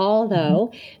possession,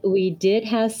 although we did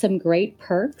have some great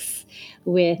perks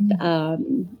with,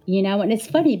 and it's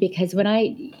funny because when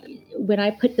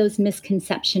I put those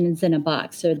misconceptions in a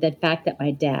box, or the fact that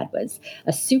my dad was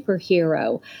a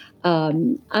superhero,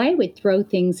 I would throw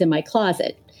things in my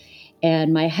closet.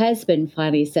 And my husband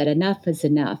finally said, enough is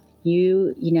enough.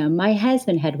 My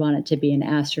husband had wanted to be an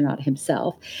astronaut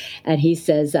himself. And he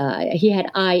says he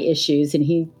had eye issues, and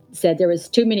he said there was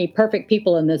too many perfect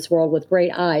people in this world with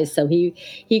great eyes, so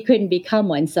he couldn't become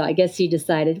one. So I guess he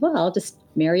decided, well, I'll just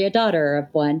marry a daughter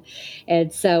of one.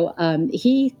 And so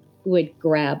he would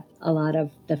grab a lot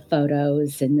of the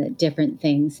photos and the different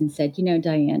things and said,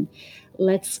 Diane,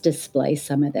 let's display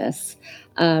some of this.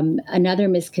 Another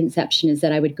misconception is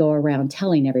that I would go around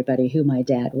telling everybody who my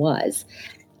dad was.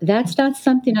 That's not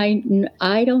something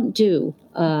I don't do.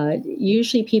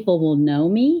 Usually people will know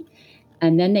me,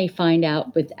 and then they find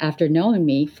out after knowing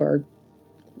me for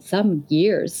some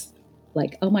years,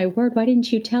 like, oh my word, why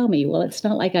didn't you tell me? Well, it's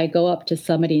not like I go up to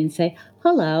somebody and say,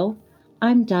 hello,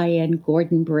 I'm Diane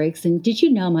Gordon Briggs. And did you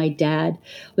know my dad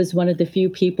was one of the few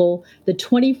people, the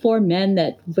 24 men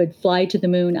that would fly to the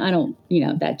moon?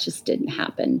 That just didn't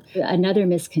happen. Another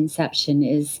misconception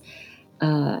is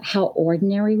how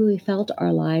ordinary we felt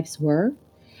our lives were,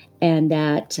 and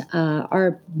that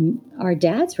our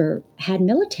dads had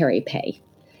military pay.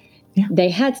 Yeah. They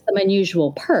had some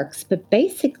unusual perks, but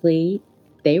basically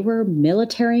they were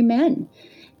military men,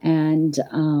 and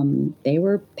they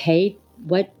were paid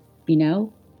what,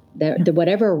 the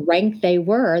whatever rank they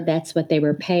were, that's what they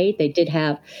were paid. They did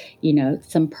have,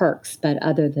 some perks, but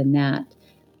other than that,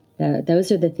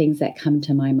 those are the things that come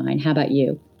to my mind. How about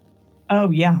you? Oh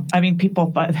yeah. I mean,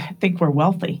 people think we're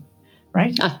wealthy,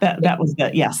 right? That was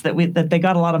that they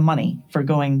got a lot of money for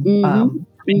going for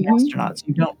being astronauts.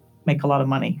 You don't make a lot of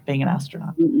money being an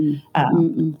astronaut.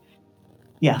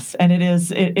 Yes, and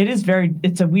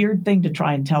it's a weird thing to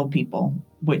try and tell people,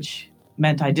 which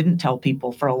meant I didn't tell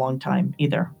people for a long time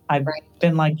either. I've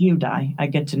been like you, Di. I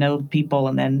get to know people,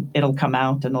 and then it'll come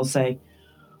out and they'll say,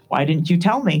 why didn't you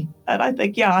tell me? And I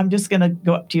think, I'm just going to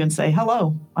go up to you and say,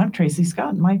 hello, I'm Tracy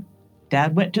Scott. My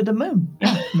dad went to the moon.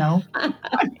 Yeah, no.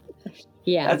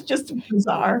 Yeah. That's just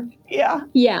bizarre. Yeah.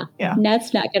 Yeah.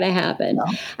 That's not going to happen. No.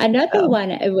 Another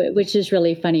one, which is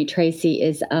really funny, Tracy,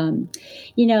 is,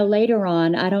 later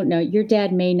on, I don't know, your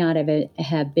dad may not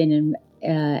have been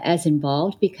as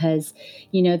involved because,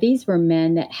 these were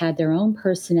men that had their own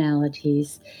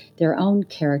personalities, their own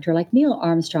character. Like Neil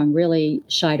Armstrong really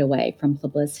shied away from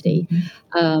publicity.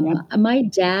 My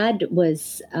dad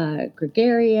was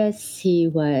gregarious. He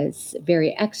was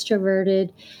very extroverted.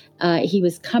 He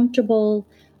was comfortable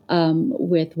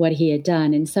with what he had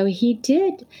done. And so he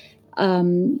did,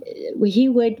 he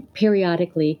would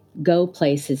periodically go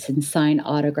places and sign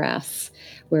autographs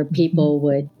where people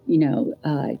would,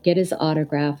 get his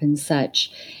autograph and such.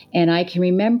 And I can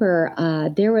remember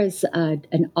there was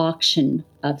an auction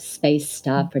of space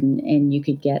stuff and you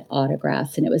could get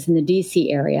autographs. And it was in the D.C.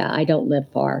 area. I don't live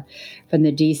far from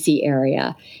the D.C.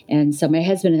 area. And so my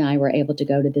husband and I were able to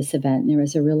go to this event. And there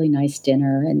was a really nice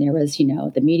dinner. And there was,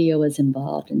 the media was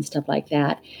involved and stuff like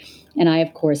that. And I,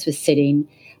 of course, was sitting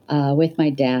with my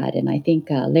dad. And I think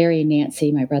Larry and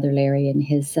Nancy, my brother Larry, and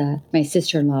my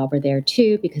sister-in-law were there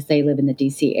too because they live in the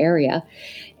D.C. area.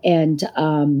 And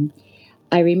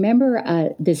I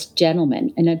remember this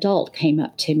gentleman, an adult, came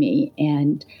up to me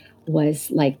and was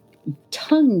like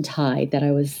tongue-tied that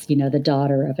I was, the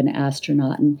daughter of an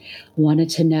astronaut and wanted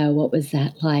to know what was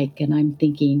that like. And I'm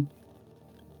thinking,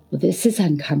 well, this is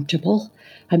uncomfortable.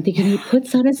 I'm thinking he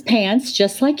puts on his pants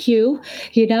just like you,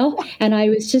 and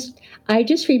I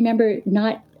just remember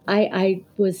I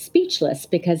was speechless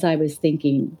because I was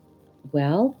thinking,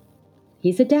 well,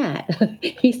 he's a dad.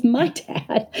 He's my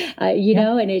dad,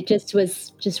 and it just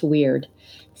was just weird.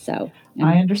 So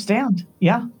I understand.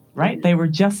 Yeah, right. They were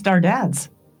just our dads.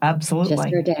 Absolutely.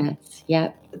 Just our dads.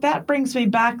 Yep. That brings me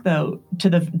back, though,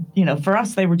 to for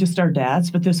us, they were just our dads,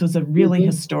 but this was a really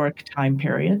historic time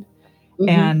period.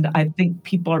 And I think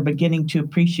people are beginning to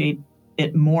appreciate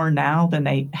it more now than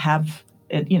they have,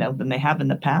 in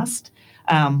the past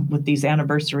with these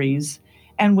anniversaries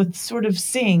and with sort of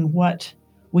seeing what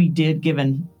we did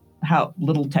given how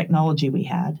little technology we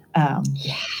had.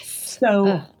 Yes.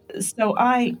 So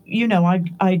I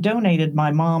donated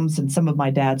my mom's and some of my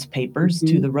dad's papers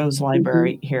to the Rose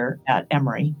Library here at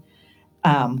Emory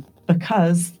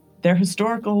because they're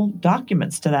historical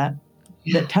documents that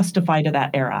testify to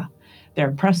that era. There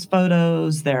are press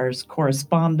photos, there's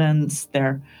correspondence, there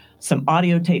are some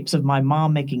audio tapes of my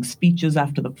mom making speeches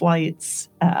after the flights.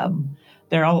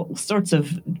 There are all sorts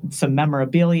of some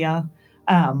memorabilia.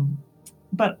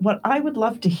 But what I would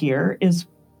love to hear is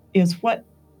what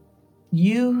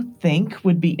you think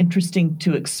would be interesting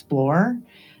to explore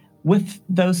with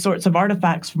those sorts of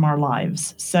artifacts from our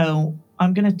lives. So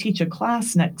I'm going to teach a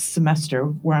class next semester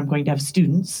where I'm going to have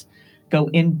students go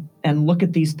in and look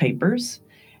at these papers.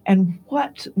 And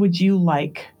what would you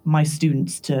like my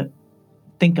students to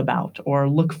think about or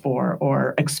look for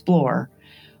or explore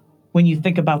when you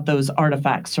think about those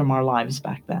artifacts from our lives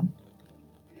back then?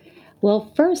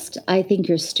 Well, first, I think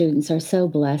your students are so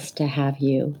blessed to have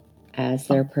you as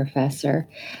their professor.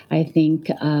 I think,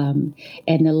 and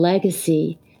the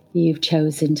legacy you've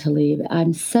chosen to leave.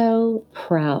 I'm so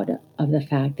proud of the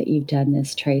fact that you've done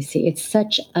this, Tracy. It's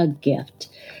such a gift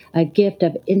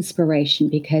of inspiration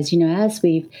because, as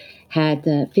we've had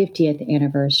the 50th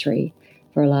anniversary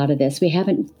for a lot of this, we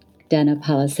haven't done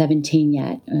Apollo 17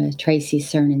 yet, Tracy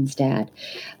Cernan's dad.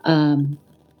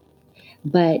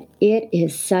 But it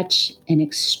is such an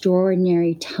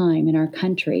extraordinary time in our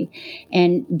country.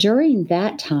 And during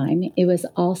that time, it was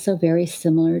also very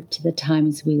similar to the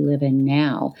times we live in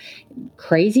now.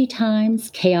 Crazy times,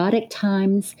 chaotic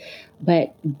times,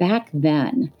 but back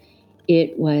then,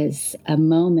 it was a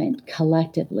moment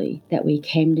collectively that we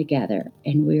came together,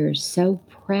 and we were so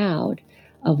proud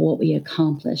of what we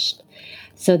accomplished.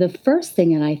 So the first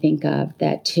thing that I think of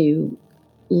that to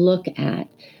look at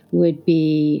would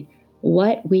be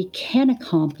what we can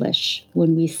accomplish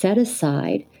when we set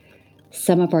aside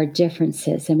some of our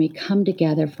differences and we come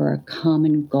together for a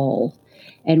common goal.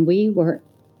 And we were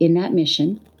in that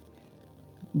mission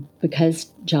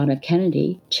because John F.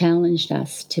 Kennedy challenged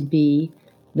us to be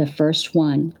the first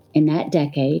one in that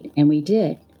decade, and we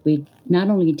did. We not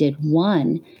only did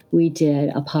one, we did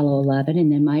Apollo 11,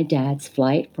 and then my dad's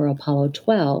flight for Apollo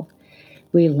 12.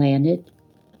 We landed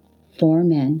 4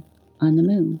 men on the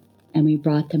moon, and we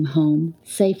brought them home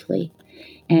safely.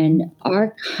 And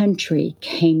our country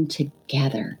came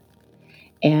together,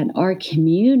 and our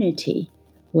community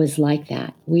was like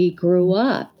that. We grew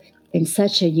up in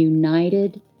such a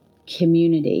united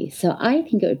community. So I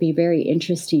think it would be very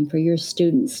interesting for your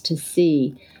students to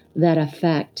see that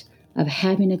effect of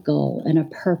having a goal and a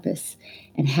purpose,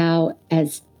 and how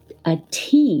as a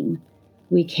team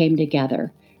we came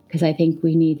together, because I think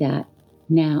we need that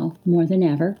now more than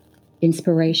ever.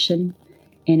 Inspiration,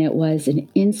 and it was an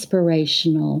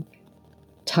inspirational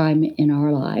time in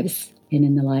our lives and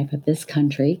in the life of this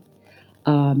country.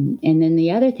 And then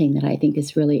the other thing that I think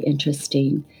is really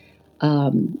interesting,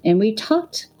 and we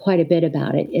talked quite a bit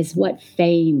about it, is what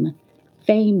fame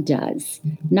does,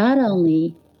 not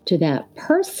only to that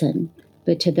person,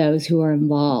 but to those who are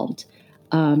involved.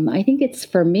 I think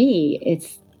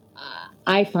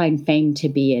I find fame to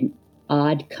be an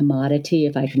odd commodity,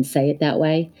 if I can say it that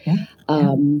way. Yeah.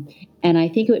 And I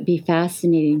think it would be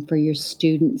fascinating for your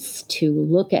students to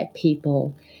look at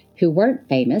people who weren't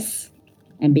famous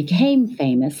and became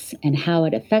famous, and how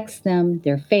it affects them,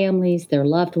 their families, their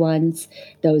loved ones,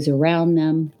 those around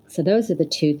them. So those are the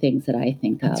two things that I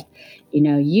think of.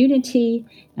 Unity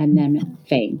and then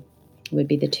fame would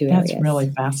be the two areas. That's really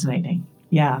fascinating.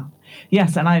 Yeah.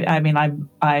 Yes. And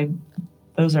I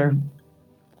those are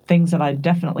things that I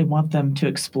definitely want them to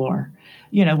explore.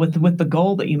 With the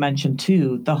goal that you mentioned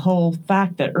too, the whole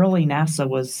fact that early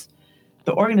NASA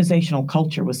the organizational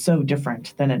culture was so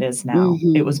different than it is now.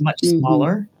 Mm-hmm. It was much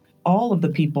smaller. All of the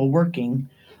people working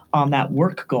on that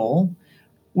work goal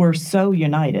were so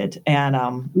united. And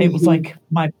it was like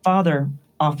my father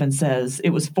often says,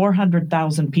 it was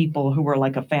 400,000 people who were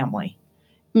like a family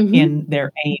in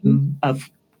their aim of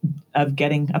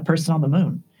getting a person on the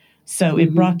moon. So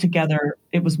it brought together,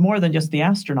 it was more than just the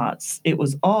astronauts. It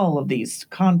was all of these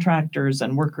contractors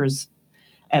and workers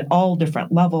at all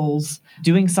different levels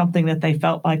doing something that they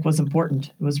felt like was important.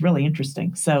 It was really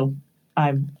interesting. So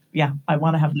I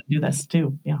want to have them do this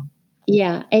too. Yeah.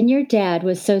 Yeah. And your dad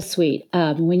was so sweet.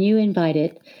 When you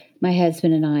invited my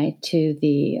husband and I to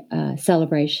the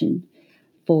celebration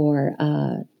for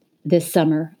this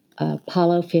summer,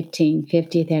 Apollo 15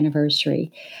 50th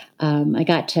anniversary, I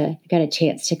got a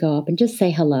chance to go up and just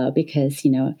say hello, because,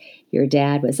 your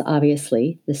dad was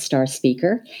obviously the star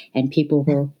speaker and people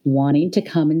were wanting to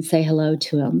come and say hello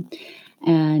to him.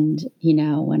 And,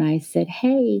 when I said,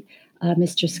 hey,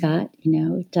 Mr. Scott,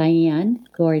 Diane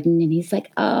Gordon, and he's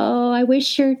like, oh, I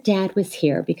wish your dad was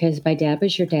here, because my dad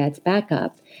was your dad's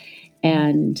backup.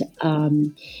 And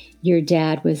your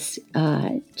dad was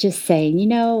just saying,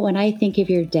 when I think of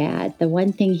your dad, the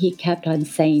one thing he kept on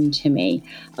saying to me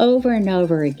over and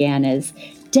over again is,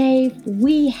 Dave,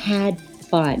 we had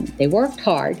fun. They worked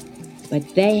hard,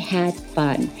 but they had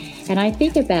fun. And I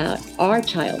think about our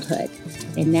childhood,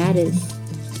 and that is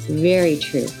very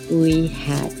true. We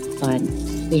had fun.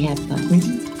 We had fun.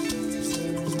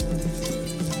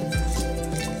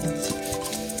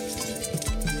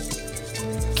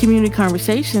 Community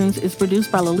Conversations is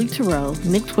produced by Lolita Rowe,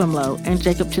 Nick Twimlow, and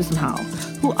Jacob Chisenhall,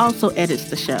 who also edits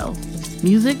the show.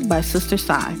 Music by Sister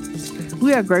Sai.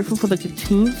 We are grateful for the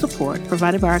continued support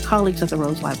provided by our colleagues at the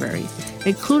Rose Library,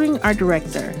 including our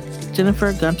director,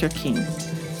 Jennifer Gunter King.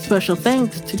 Special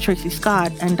thanks to Tracy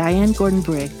Scott and Diane Gordon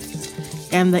Briggs,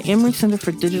 and the Emory Center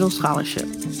for Digital Scholarship.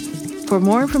 For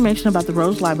more information about the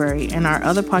Rose Library and our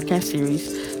other podcast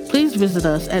series, please visit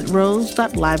us at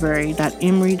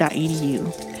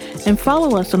rose.library.emory.edu. And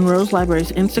follow us on Rose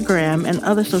Library's Instagram and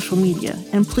other social media.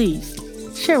 And please,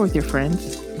 share with your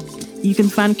friends. You can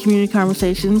find Community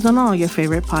Conversations on all your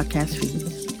favorite podcast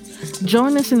feeds.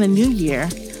 Join us in the new year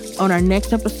on our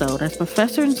next episode as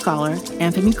Professor and Scholar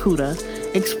Anthony Kuda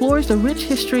explores the rich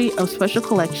history of special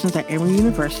collections at Emory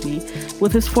University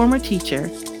with his former teacher,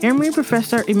 Emory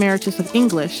Professor Emeritus of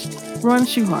English, Ron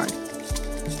Schuhard.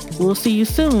 We'll see you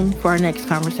soon for our next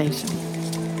conversation.